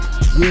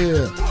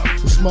Yeah,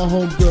 it's my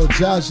homegirl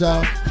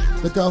Jaja.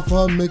 Look out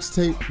for her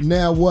mixtape,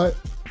 Now What?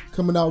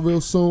 Coming out real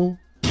soon.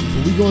 But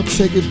we gonna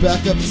take it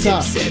back up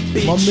top.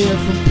 My man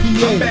from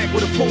PA. I'm back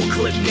with a full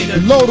clip,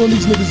 nigga. Load on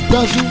these niggas'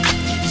 bezel.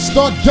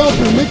 Start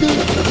dumping, nigga.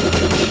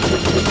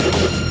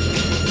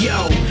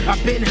 Yo,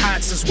 I've been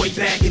hot since way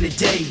back in the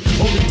day.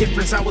 Only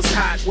difference, I was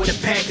hot with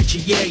a package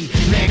of yay.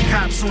 Mad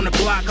cops on the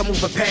block, I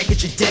move a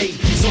package a day.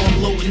 So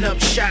I'm loading up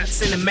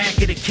shots in the Mac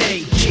of the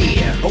K.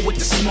 Yeah, or with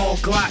the small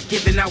Glock,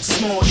 giving out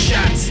small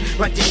shots.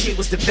 Like the shit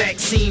was the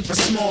vaccine for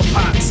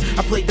smallpox.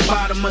 I played the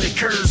bottom of the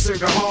cursor,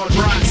 the hard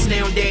rocks.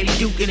 Now Daddy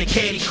Duke in a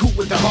caddy coupe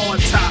with the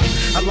hard top.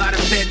 A lot of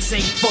vets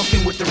ain't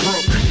fucking with the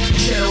rook.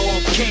 Cheddar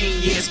off cane,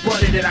 yeah, it's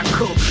butter that I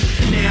cook.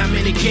 Now I'm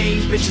in the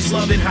game, bitches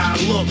loving how I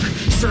look.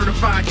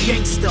 Certified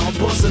gangster, I'm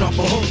busting off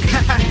a hook.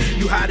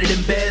 You hotter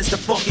than Bez, the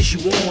fuck is you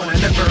on? I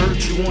never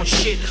heard you on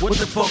shit, what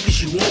the fuck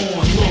is you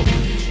on? Look,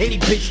 any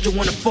bitch that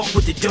wanna fuck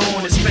with the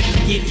dawn expect to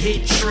get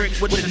hit trick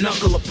with the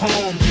knuckle of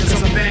palm.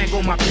 Cause I'm back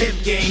on my pimp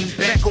game,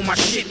 back on my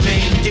shit,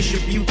 man.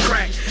 Distribute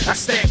crack, I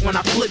stack when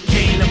I flip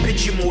cane. I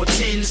pitch you more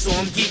tins, so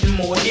I'm getting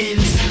more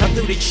ends. I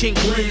threw the chink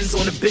lens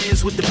on the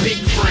Benz with the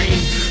big frame.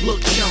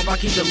 Look, chump, I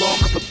keep the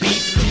lock of a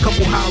beef.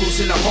 Couple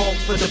hollows in the hawk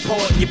for the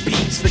part in your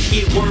beats.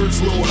 Forget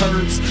words, little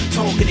herbs.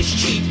 Talking is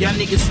cheap, y'all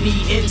niggas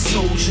need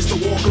insoles just to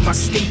walk in my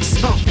sneaks.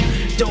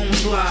 Don't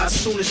fly as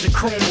soon as the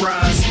chrome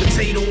rise.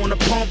 Potato on the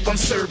pump, I'm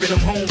serving them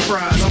home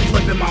fries. I'm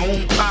flipping my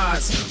own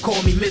pies.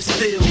 Call me Miss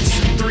Fields.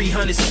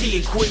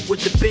 300C equipped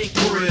with the big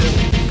grill.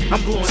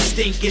 I'm blowing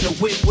stink in a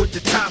whip with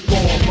the top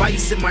off.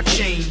 Ice in my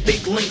chain,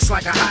 big links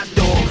like a hot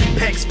dog.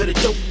 Packs for the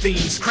dope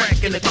fiends,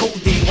 crack in the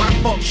codeine. Why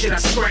the fuck should I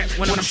scrap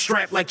when I'm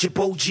strapped like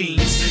Jabot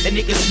jeans? And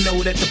niggas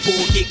know that the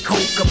bull get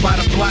coke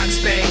about a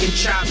blocks bag and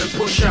chop and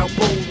push out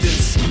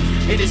boulders.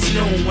 And it's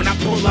known when I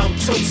pull out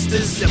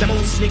toasters that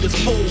most niggas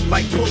fold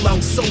like pull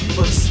out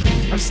sofas.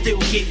 I'm still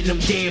getting them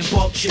damn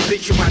bucks. Your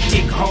bitch with my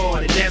dick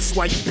hard, and that's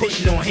why you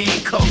putting on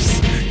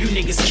handcuffs. You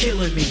niggas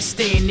killing me,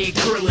 staying there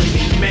grilling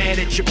me. Mad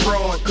at your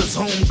broad, cause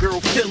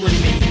homegirl feeling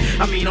me.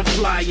 I mean, I'm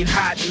flying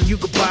hot and you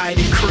could buy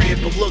the crib,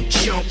 but look,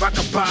 chump, I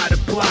could buy the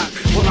block.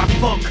 Well, I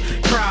fuck,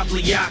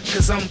 probably yacht,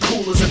 cause I'm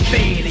cool as a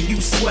fan, and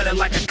you sweater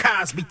like a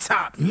Cosby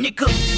top, nigga.